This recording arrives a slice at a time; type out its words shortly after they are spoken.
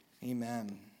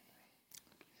Amen.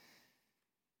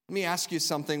 Let me ask you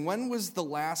something. When was the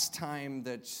last time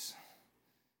that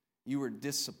you were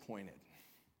disappointed?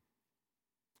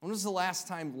 When was the last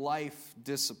time life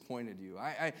disappointed you?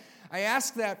 I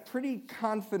ask that pretty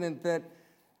confident that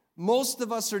most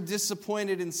of us are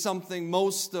disappointed in something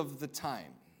most of the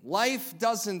time. Life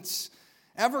doesn't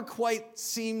ever quite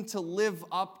seem to live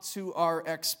up to our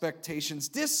expectations.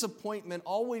 Disappointment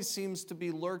always seems to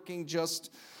be lurking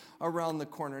just around the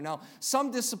corner. Now,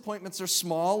 some disappointments are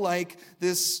small, like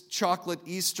this chocolate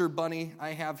Easter bunny I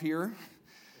have here.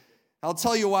 I'll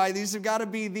tell you why. These have got to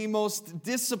be the most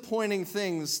disappointing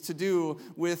things to do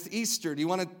with Easter. Do you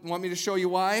want me to show you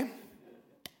why?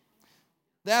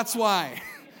 That's why.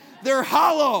 They're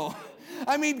hollow.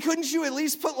 I mean, couldn't you at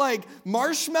least put like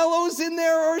marshmallows in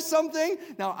there or something?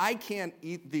 Now, I can't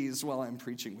eat these while I'm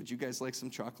preaching. Would you guys like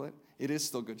some chocolate? It is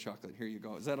still good chocolate. Here you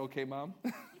go. Is that okay, Mom?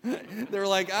 They're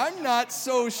like, I'm not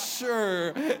so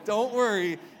sure. Don't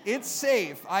worry. It's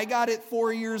safe. I got it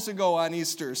 4 years ago on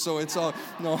Easter, so it's all,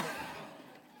 no.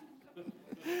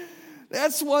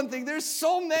 That's one thing. There's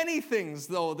so many things,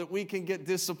 though, that we can get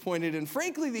disappointed in.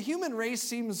 Frankly, the human race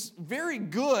seems very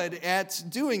good at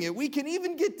doing it. We can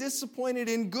even get disappointed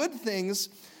in good things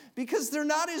because they're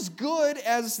not as good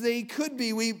as they could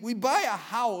be. We buy a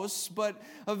house, but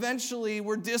eventually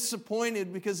we're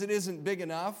disappointed because it isn't big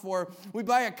enough. Or we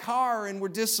buy a car and we're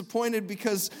disappointed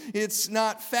because it's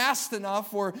not fast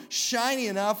enough or shiny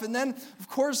enough. And then, of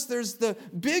course, there's the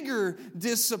bigger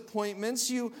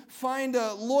disappointments. You find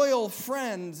a loyal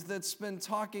friend that's been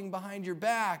talking behind your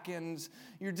back and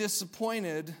you're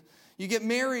disappointed. You get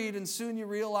married, and soon you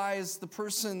realize the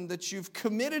person that you've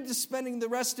committed to spending the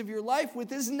rest of your life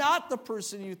with is not the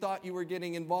person you thought you were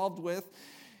getting involved with,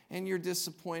 and you're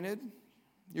disappointed.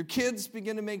 Your kids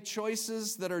begin to make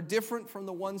choices that are different from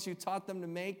the ones you taught them to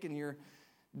make, and you're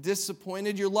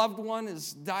disappointed. Your loved one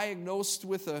is diagnosed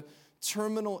with a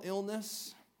terminal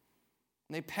illness,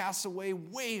 and they pass away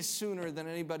way sooner than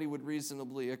anybody would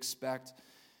reasonably expect,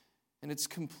 and it's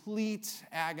complete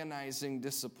agonizing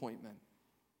disappointment.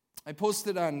 I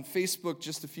posted on Facebook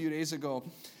just a few days ago,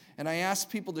 and I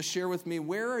asked people to share with me,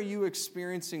 where are you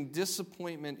experiencing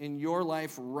disappointment in your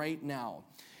life right now?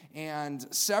 And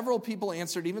several people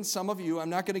answered, even some of you.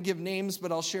 I'm not going to give names,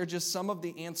 but I'll share just some of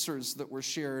the answers that were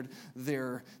shared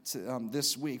there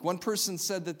this week. One person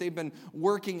said that they've been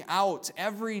working out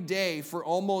every day for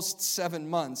almost 7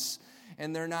 months,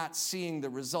 and they're not seeing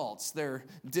the results. They're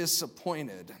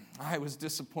disappointed. I was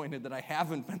disappointed that I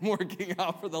haven't been working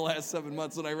out for the last 7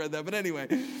 months when I read that. But anyway,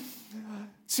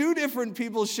 2 different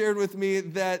people shared with me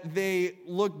that they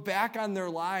look back on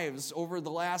their lives over the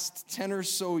last 10 or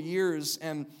so years,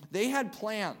 and they had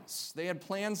plans. They had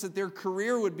plans that their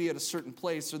career would be at a certain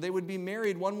place, or they would be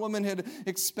married. One woman had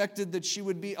expected that she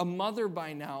would be a mother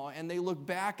by now, and they look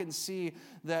back and see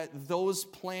that those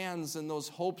plans and those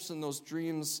hopes and those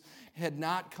dreams had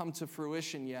not come to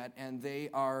fruition yet, and they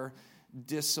are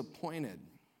disappointed.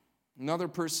 Another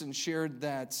person shared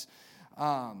that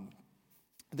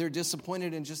they're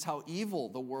disappointed in just how evil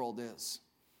the world is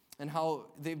and how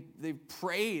they've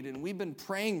prayed, and we've been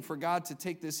praying for God to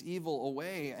take this evil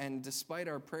away, and despite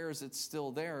our prayers, it's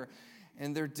still there,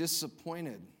 and they're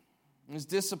disappointed. There's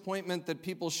disappointment that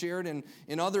people shared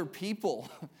in other people.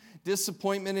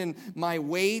 Disappointment in my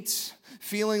weight,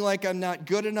 feeling like I'm not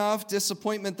good enough.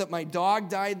 Disappointment that my dog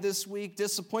died this week.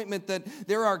 Disappointment that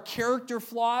there are character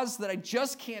flaws that I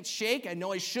just can't shake. I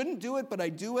know I shouldn't do it, but I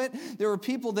do it. There were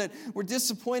people that were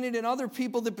disappointed in other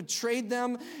people that betrayed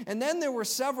them. And then there were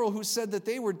several who said that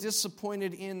they were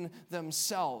disappointed in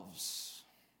themselves.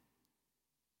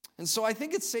 And so I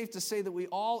think it's safe to say that we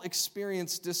all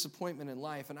experience disappointment in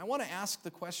life. And I want to ask the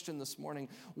question this morning,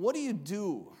 what do you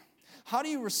do? How do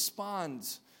you respond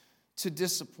to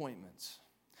disappointment?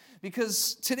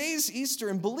 Because today's Easter,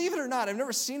 and believe it or not, I've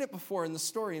never seen it before in the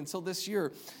story until this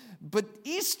year, but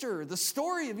Easter, the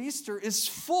story of Easter, is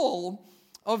full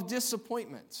of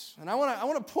disappointment. And I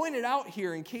want to point it out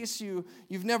here in case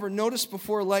you've never noticed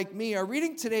before like me. Our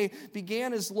reading today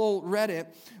began, as Lowell read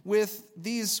it, with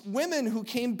these women who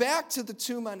came back to the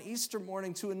tomb on Easter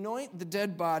morning to anoint the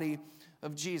dead body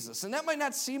of Jesus. And that might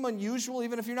not seem unusual.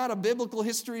 Even if you're not a biblical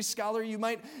history scholar, you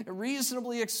might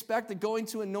reasonably expect that going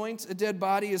to anoint a dead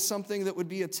body is something that would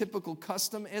be a typical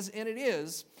custom, and it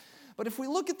is. But if we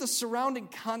look at the surrounding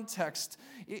context,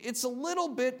 it's a little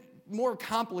bit more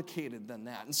complicated than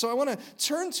that. And so I want to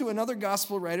turn to another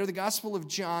gospel writer, the Gospel of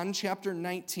John, chapter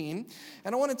 19.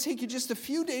 And I want to take you just a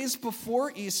few days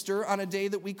before Easter on a day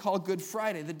that we call Good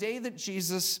Friday, the day that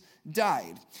Jesus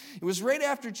died. It was right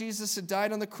after Jesus had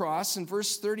died on the cross. In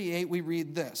verse 38, we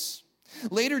read this.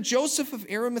 Later, Joseph of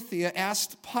Arimathea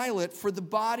asked Pilate for the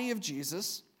body of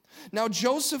Jesus. Now,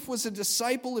 Joseph was a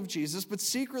disciple of Jesus, but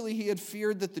secretly he had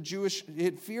feared the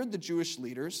Jewish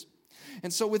leaders.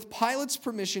 And so with Pilate's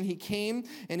permission, he came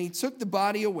and he took the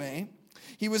body away.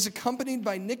 He was accompanied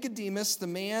by Nicodemus, the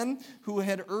man who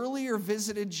had earlier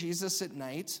visited Jesus at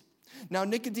night. Now,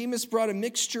 Nicodemus brought a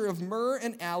mixture of myrrh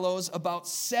and aloes, about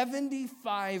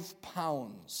 75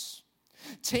 pounds.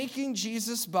 Taking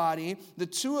Jesus' body, the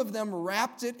two of them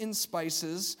wrapped it in the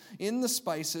spices,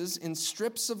 in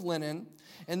strips of linen,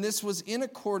 and this was in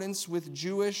accordance with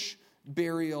Jewish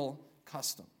burial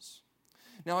customs.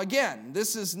 Now again,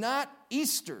 this is not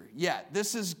Easter yet.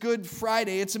 This is Good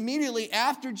Friday. It's immediately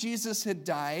after Jesus had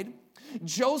died.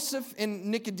 Joseph and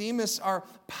Nicodemus are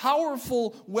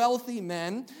powerful, wealthy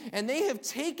men, and they have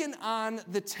taken on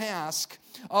the task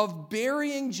of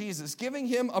burying Jesus, giving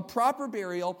him a proper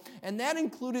burial, and that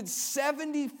included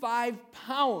 75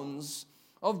 pounds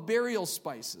of burial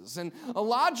spices. And a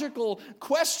logical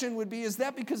question would be, is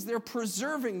that because they're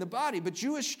preserving the body? But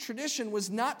Jewish tradition was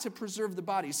not to preserve the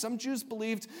body. Some Jews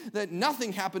believed that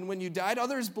nothing happened when you died.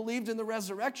 Others believed in the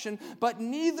resurrection, but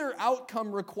neither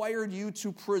outcome required you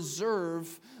to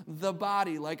preserve the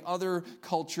body like other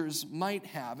cultures might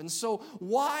have. And so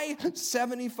why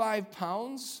 75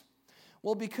 pounds?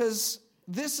 Well, because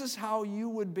this is how you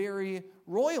would bury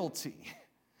royalty.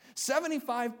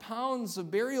 75 pounds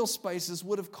of burial spices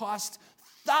would have cost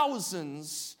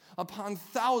thousands upon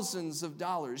thousands of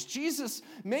dollars. Jesus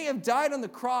may have died on the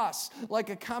cross like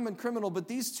a common criminal, but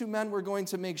these two men were going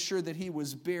to make sure that he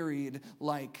was buried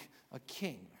like a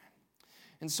king.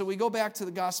 And so we go back to the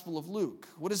Gospel of Luke.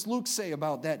 What does Luke say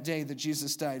about that day that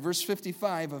Jesus died? Verse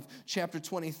 55 of chapter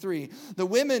 23. The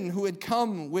women who had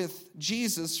come with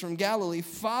Jesus from Galilee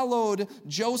followed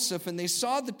Joseph, and they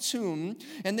saw the tomb,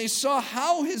 and they saw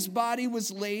how his body was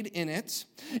laid in it.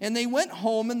 And they went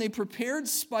home, and they prepared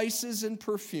spices and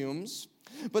perfumes,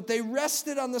 but they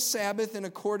rested on the Sabbath in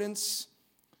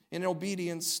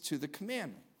obedience to the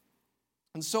commandment.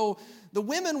 And so the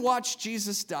women watched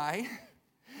Jesus die,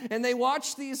 and they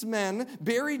watched these men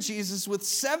bury Jesus with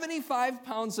 75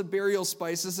 pounds of burial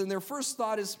spices, and their first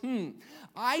thought is,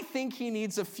 I think he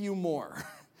needs a few more.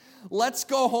 Let's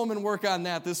go home and work on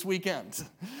that this weekend.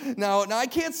 Now, I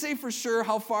can't say for sure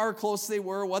how far close they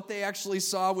were, what they actually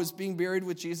saw was being buried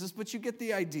with Jesus, but you get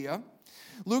the idea.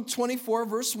 Luke 24,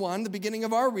 verse 1, the beginning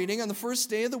of our reading, on the first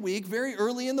day of the week, very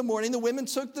early in the morning, the women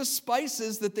took the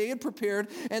spices that they had prepared,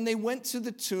 and they went to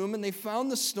the tomb, and they found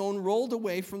the stone rolled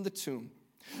away from the tomb.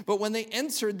 But when they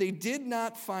entered, they did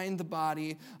not find the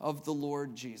body of the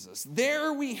Lord Jesus.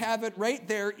 There we have it right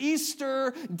there,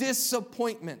 Easter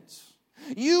disappointment.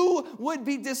 You would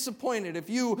be disappointed if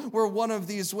you were one of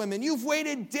these women. You've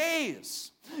waited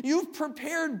days. You've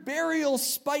prepared burial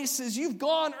spices. You've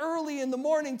gone early in the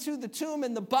morning to the tomb,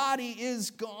 and the body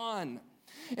is gone.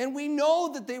 And we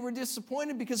know that they were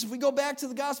disappointed because if we go back to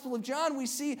the Gospel of John, we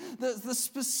see the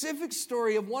specific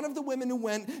story of one of the women who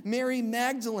went, Mary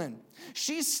Magdalene.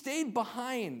 She stayed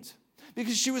behind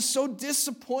because she was so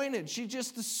disappointed. She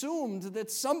just assumed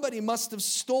that somebody must have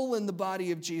stolen the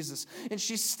body of Jesus. And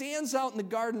she stands out in the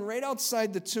garden right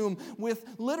outside the tomb with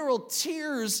literal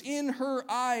tears in her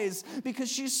eyes because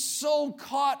she's so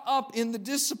caught up in the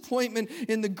disappointment,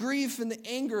 in the grief, and the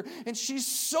anger. And she's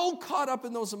so caught up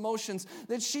in those emotions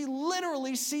that she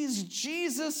literally sees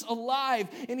Jesus alive,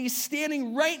 and he's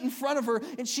standing right in front of her,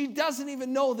 and she doesn't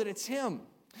even know that it's him.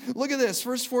 Look at this,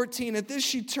 verse 14. At this,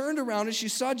 she turned around and she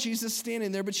saw Jesus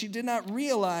standing there, but she did not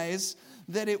realize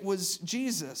that it was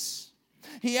Jesus.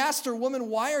 He asked her, "Woman,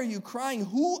 why are you crying?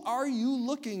 Who are you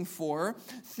looking for?"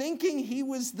 Thinking he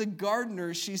was the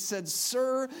gardener, she said,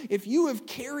 "Sir, if you have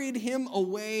carried him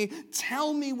away,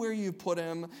 tell me where you put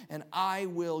him, and I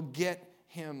will get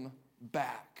him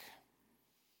back."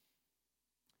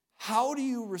 How do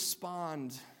you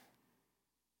respond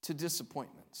to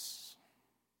disappointments?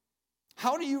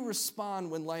 How do you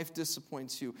respond when life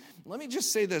disappoints you? Let me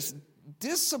just say this.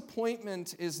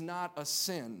 Disappointment is not a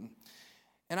sin.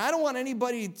 And I don't want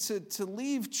anybody to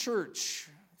leave church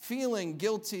feeling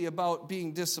guilty about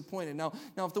being disappointed. Now,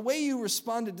 if the way you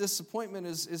respond to disappointment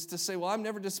is to say, well, I'm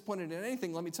never disappointed in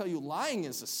anything, let me tell you, lying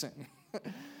is a sin.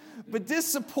 But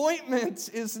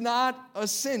disappointment is not a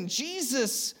sin.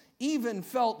 Jesus even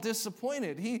felt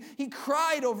disappointed. He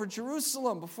cried over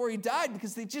Jerusalem before he died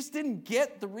because they just didn't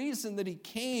get the reason that he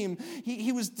came.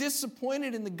 He was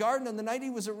disappointed in the garden on the night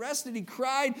he was arrested. He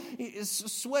cried. His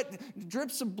sweat,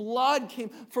 drips of blood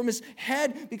came from his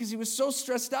head because he was so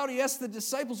stressed out. He asked the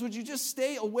disciples, "Would you just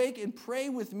stay awake and pray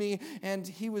with me?" And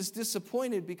he was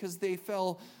disappointed because they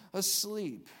fell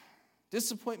asleep.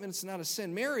 Disappointment is not a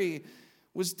sin. Mary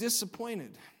was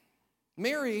disappointed.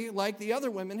 Mary, like the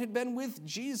other women, had been with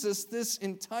Jesus this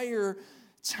entire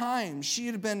time. She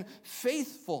had been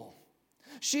faithful.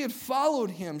 She had followed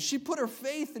him. She put her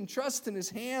faith and trust in his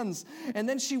hands. And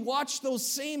then she watched those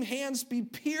same hands be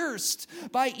pierced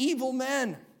by evil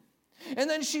men. And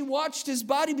then she watched his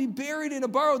body be buried in a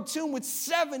borrowed tomb with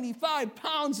 75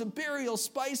 pounds of burial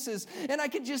spices. And I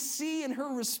could just see in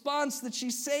her response that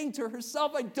she's saying to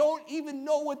herself, I don't even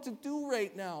know what to do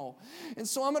right now. And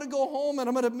so I'm going to go home and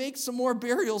I'm going to make some more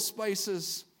burial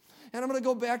spices. And I'm going to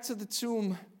go back to the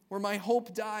tomb where my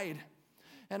hope died.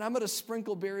 And I'm going to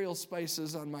sprinkle burial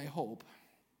spices on my hope.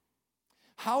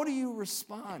 How do you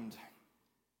respond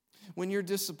when you're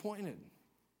disappointed?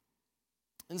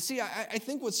 And see, I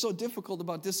think what's so difficult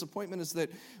about disappointment is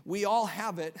that we all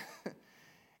have it,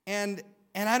 and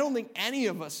I don't think any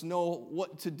of us know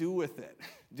what to do with it,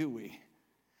 do we?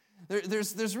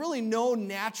 There's really no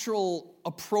natural,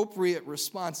 appropriate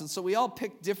response, and so we all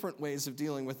pick different ways of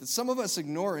dealing with it. Some of us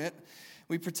ignore it.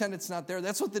 We pretend it's not there.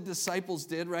 That's what the disciples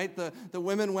did, right? The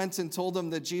women went and told them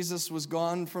that Jesus was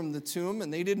gone from the tomb,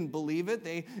 and they didn't believe it.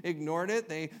 They ignored it.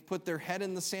 They put their head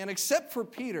in the sand, except for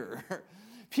Peter.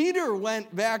 Peter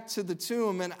went back to the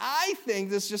tomb, and I think,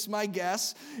 this is just my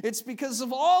guess, it's because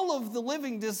of all of the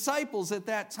living disciples at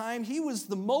that time, he was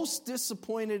the most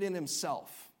disappointed in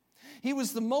himself. He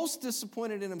was the most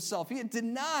disappointed in himself. He had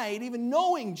denied even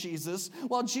knowing Jesus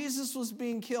while Jesus was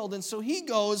being killed. And so he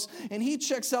goes and he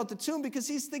checks out the tomb because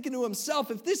he's thinking to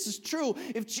himself, if this is true,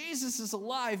 if Jesus is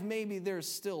alive, maybe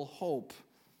there's still hope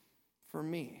for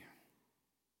me.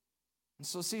 And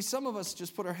so see, some of us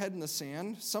just put our head in the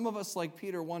sand. Some of us, like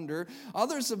Peter, wonder.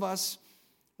 Others of us,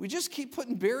 we just keep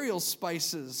putting burial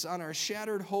spices on our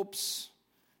shattered hopes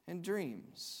and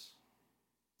dreams.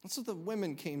 That's what the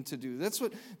women came to do. That's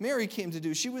what Mary came to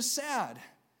do. She was sad.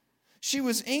 She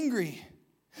was angry.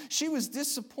 She was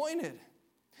disappointed.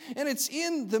 And it's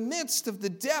in the midst of the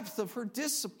depth of her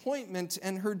disappointment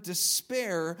and her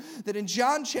despair that in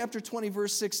John chapter 20,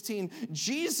 verse 16,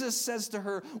 Jesus says to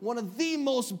her one of the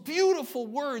most beautiful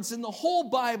words in the whole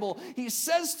Bible. He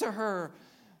says to her,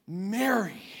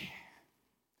 Mary.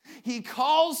 He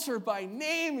calls her by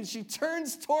name, and she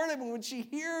turns toward him. And when she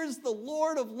hears the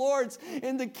Lord of Lords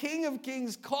and the King of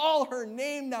Kings call her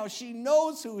name now, she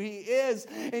knows who he is.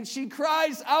 And she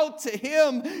cries out to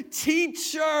him,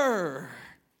 Teacher.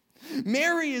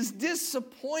 Mary is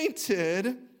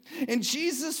disappointed, and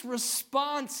Jesus'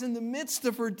 response in the midst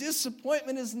of her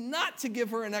disappointment is not to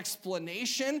give her an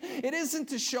explanation. It isn't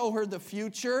to show her the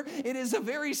future. It is a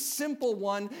very simple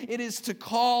one. It is to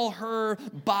call her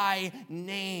by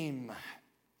name.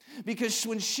 Because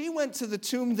when she went to the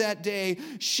tomb that day,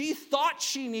 she thought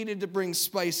she needed to bring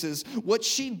spices. What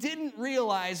she didn't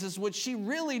realize is what she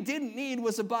really didn't need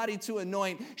was a body to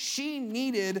anoint. She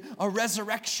needed a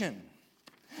resurrection.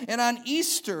 And on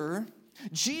Easter,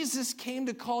 Jesus came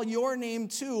to call your name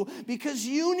too, because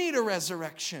you need a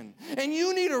resurrection. And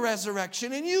you need a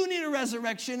resurrection. And you need a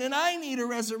resurrection. And I need a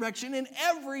resurrection in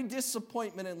every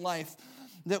disappointment in life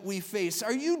that we face.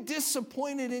 Are you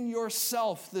disappointed in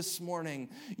yourself this morning?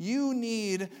 You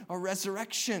need a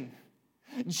resurrection.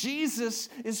 Jesus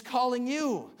is calling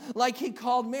you like he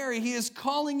called Mary. He is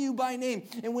calling you by name.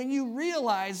 And when you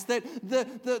realize that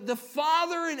the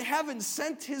Father in heaven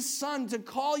sent his Son to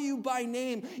call you by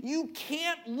name, you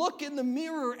can't look in the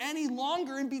mirror any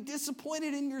longer and be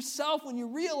disappointed in yourself when you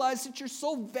realize that you're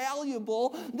so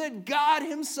valuable that God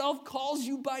himself calls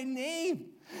you by name.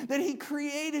 That he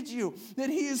created you, that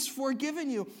he has forgiven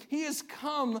you. He has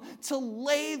come to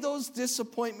lay those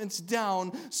disappointments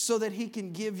down so that he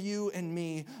can give you and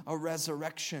me a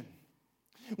resurrection.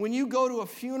 When you go to a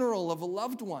funeral of a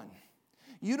loved one,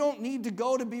 you don't need to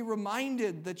go to be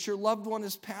reminded that your loved one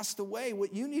has passed away.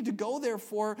 What you need to go there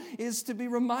for is to be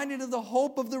reminded of the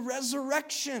hope of the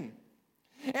resurrection.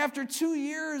 After 2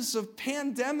 years of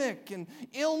pandemic and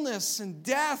illness and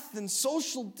death and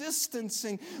social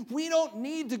distancing, we don't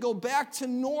need to go back to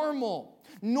normal.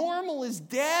 Normal is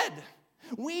dead.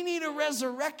 We need a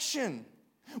resurrection.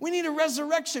 We need a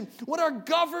resurrection. What our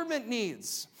government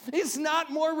needs is not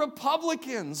more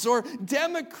Republicans or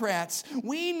Democrats.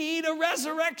 We need a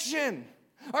resurrection.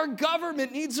 Our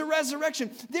government needs a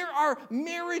resurrection. There are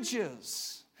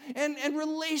marriages and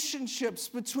relationships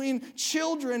between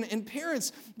children and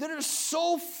parents that are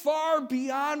so far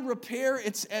beyond repair,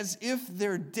 it's as if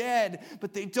they're dead,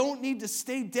 but they don't need to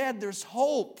stay dead. There's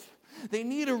hope. They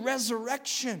need a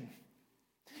resurrection.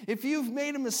 If you've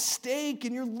made a mistake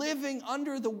and you're living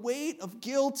under the weight of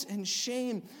guilt and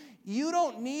shame, you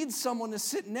don't need someone to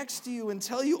sit next to you and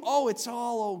tell you, oh, it's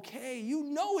all okay. You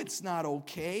know it's not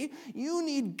okay. You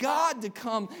need God to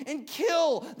come and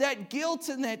kill that guilt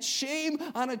and that shame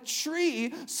on a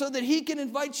tree so that he can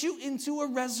invite you into a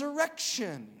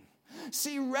resurrection.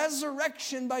 See,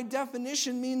 resurrection by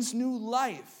definition means new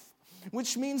life,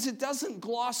 which means it doesn't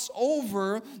gloss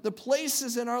over the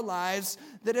places in our lives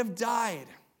that have died.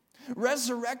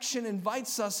 Resurrection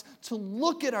invites us to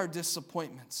look at our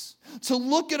disappointments, to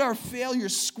look at our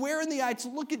failures square in the eye, to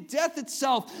look at death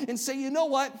itself and say, you know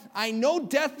what? I know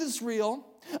death is real.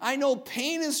 I know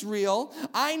pain is real.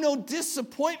 I know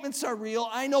disappointments are real.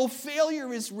 I know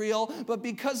failure is real. But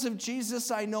because of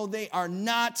Jesus, I know they are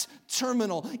not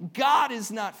terminal. God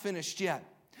is not finished yet.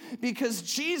 Because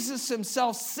Jesus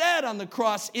himself said on the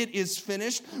cross, it is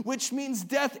finished, which means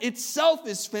death itself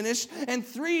is finished. And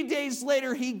 3 days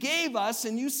later, he gave us,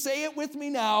 and you say it with me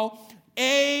now,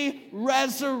 a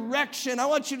resurrection. I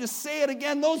want you to say it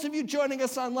again. Those of you joining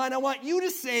us online, I want you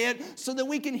to say it so that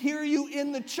we can hear you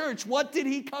in the church. What did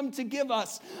he come to give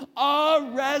us?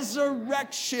 A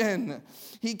resurrection.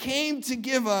 He came to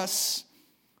give us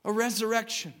a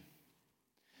resurrection.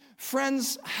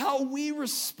 Friends, how we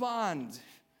respond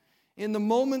in the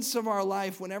moments of our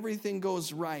life when everything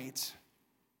goes right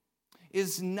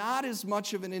is not as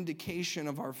much of an indication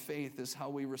of our faith as how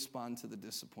we respond to the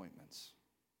disappointments.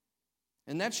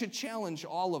 And that should challenge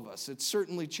all of us. It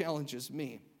certainly challenges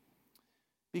me.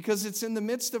 Because it's in the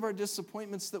midst of our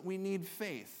disappointments that we need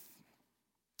faith.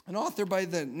 An author by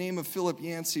the name of Philip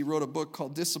Yancey wrote a book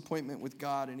called Disappointment with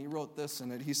God, and he wrote this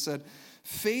in it. He said,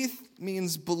 faith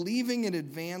means believing in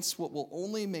advance what will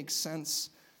only make sense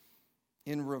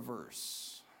in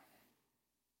reverse.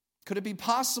 Could it be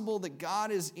possible that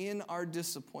God is in our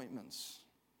disappointments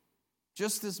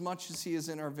just as much as he is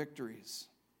in our victories?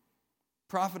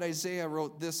 Prophet Isaiah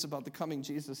wrote this about the coming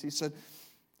Jesus. He said,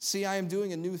 see, I am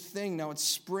doing a new thing. Now it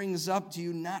springs up. Do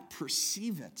you not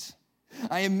perceive it?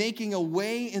 I am making a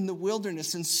way in the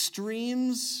wilderness and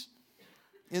streams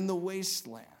in the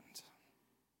wasteland.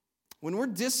 When we're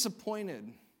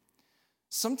disappointed,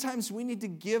 sometimes we need to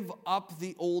give up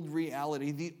the old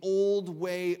reality, the old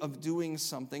way of doing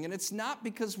something. And it's not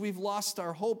because we've lost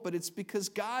our hope, but it's because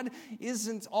God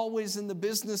isn't always in the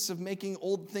business of making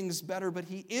old things better, but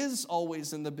he is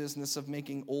always in the business of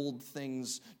making old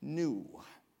things new.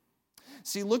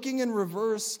 See, looking in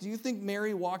reverse, do you think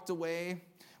Mary walked away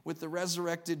with the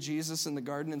resurrected Jesus in the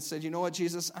garden and said, you know what,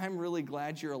 Jesus, I'm really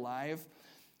glad you're alive,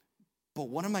 but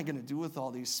what am I going to do with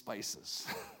all these spices?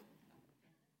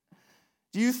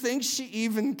 Do you think she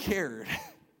even cared?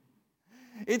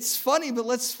 It's funny, but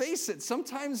let's face it.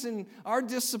 Sometimes in our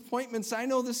disappointments, I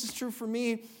know this is true for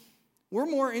me, we're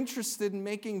more interested in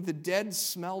making the dead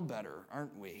smell better,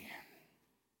 aren't we?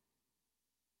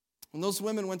 When those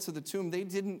women went to the tomb, they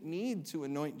didn't need to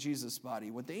anoint Jesus' body.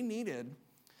 What they needed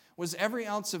was every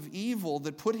ounce of evil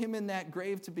that put him in that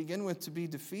grave to begin with to be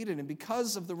defeated. And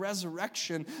because of the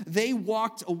resurrection, they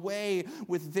walked away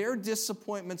with their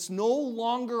disappointments, no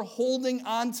longer holding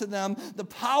on to them the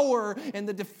power and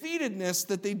the defeatedness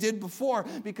that they did before.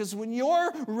 Because when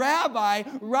your rabbi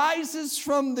rises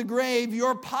from the grave,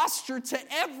 your posture to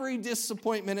every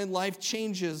disappointment in life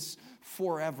changes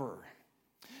forever.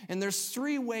 And there's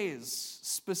 3 ways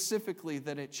specifically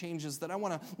that it changes that I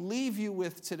want to leave you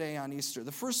with today on Easter.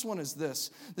 The first one is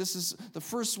this. This is the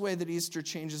first way that Easter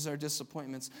changes our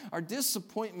disappointments. Our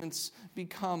disappointments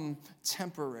become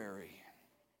temporary.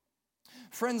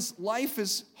 Friends, life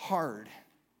is hard.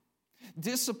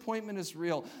 Disappointment is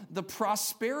real. The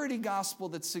prosperity gospel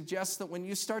that suggests that when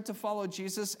you start to follow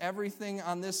Jesus, everything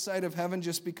on this side of heaven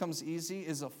just becomes easy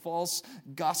is a false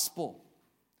gospel.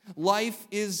 Life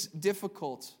is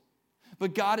difficult,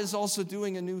 but God is also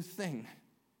doing a new thing.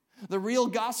 The real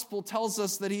gospel tells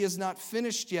us that he is not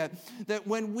finished yet, that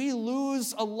when we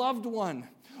lose a loved one,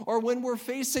 or when we're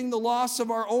facing the loss of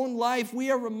our own life,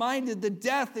 we are reminded that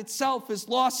death itself has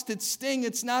lost its sting.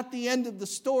 It's not the end of the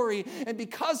story. And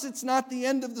because it's not the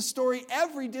end of the story,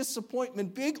 every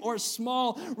disappointment, big or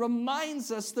small,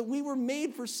 reminds us that we were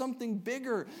made for something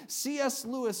bigger. C.S.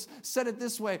 Lewis said it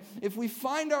this way: if we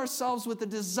find ourselves with a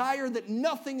desire that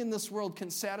nothing in this world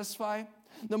can satisfy,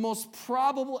 the most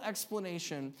probable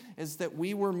explanation is that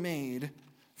we were made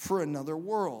for another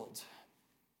world.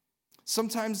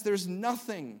 Sometimes there's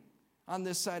nothing on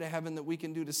this side of heaven that we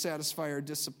can do to satisfy our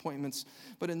disappointments.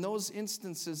 But in those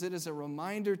instances, it is a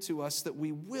reminder to us that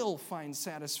we will find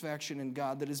satisfaction in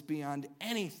God that is beyond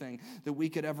anything that we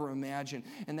could ever imagine.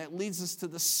 And that leads us to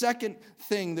the second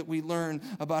thing that we learn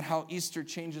about how Easter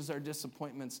changes our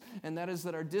disappointments. And that is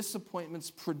that our disappointments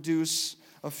produce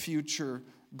a future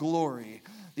glory.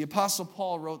 The Apostle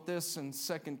Paul wrote this in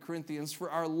 2 Corinthians,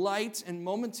 "For our light and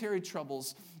momentary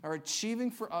troubles are achieving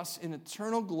for us an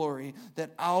eternal glory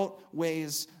that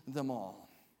outweighs them all."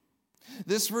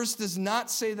 This verse does not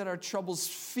say that our troubles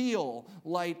feel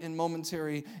light and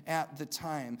momentary at the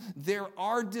time. There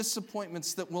are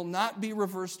disappointments that will not be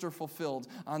reversed or fulfilled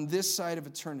on this side of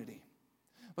eternity.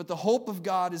 But the hope of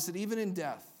God is that even in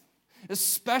death,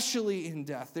 especially in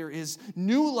death, there is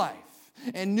new life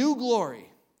and new glory.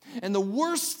 And the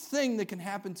worst thing that can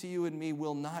happen to you and me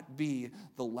will not be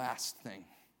the last thing.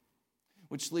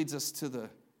 Which leads us to the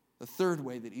third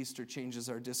way that Easter changes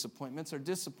our disappointments. Our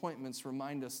disappointments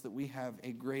remind us that we have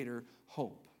a greater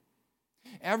hope.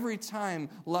 Every time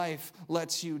life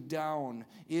lets you down,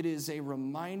 it is a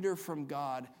reminder from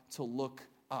God to look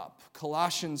up.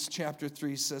 Colossians chapter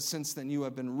 3 says, "Since then you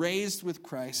have been raised with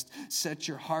Christ, set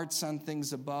your hearts on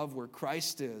things above where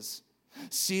Christ is,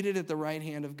 seated at the right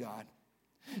hand of God.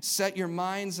 Set your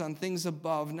minds on things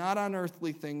above, not on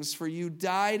earthly things, for you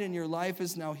died and your life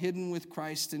is now hidden with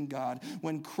Christ in God.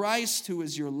 When Christ, who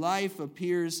is your life,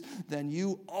 appears, then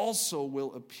you also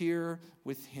will appear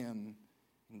with him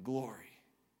in glory."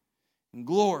 In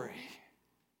glory.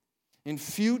 In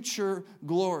future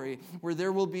glory, where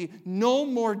there will be no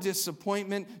more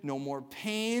disappointment, no more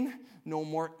pain, no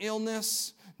more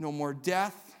illness, no more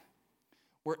death,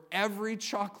 where every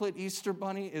chocolate Easter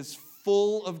bunny is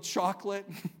full of chocolate,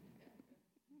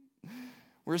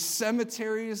 where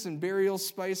cemeteries and burial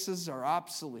spices are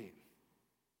obsolete,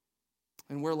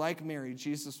 and where, like Mary,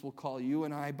 Jesus will call you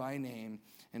and I by name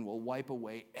and will wipe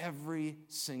away every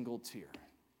single tear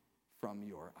from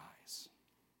your eyes.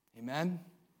 Amen?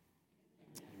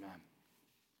 Amen.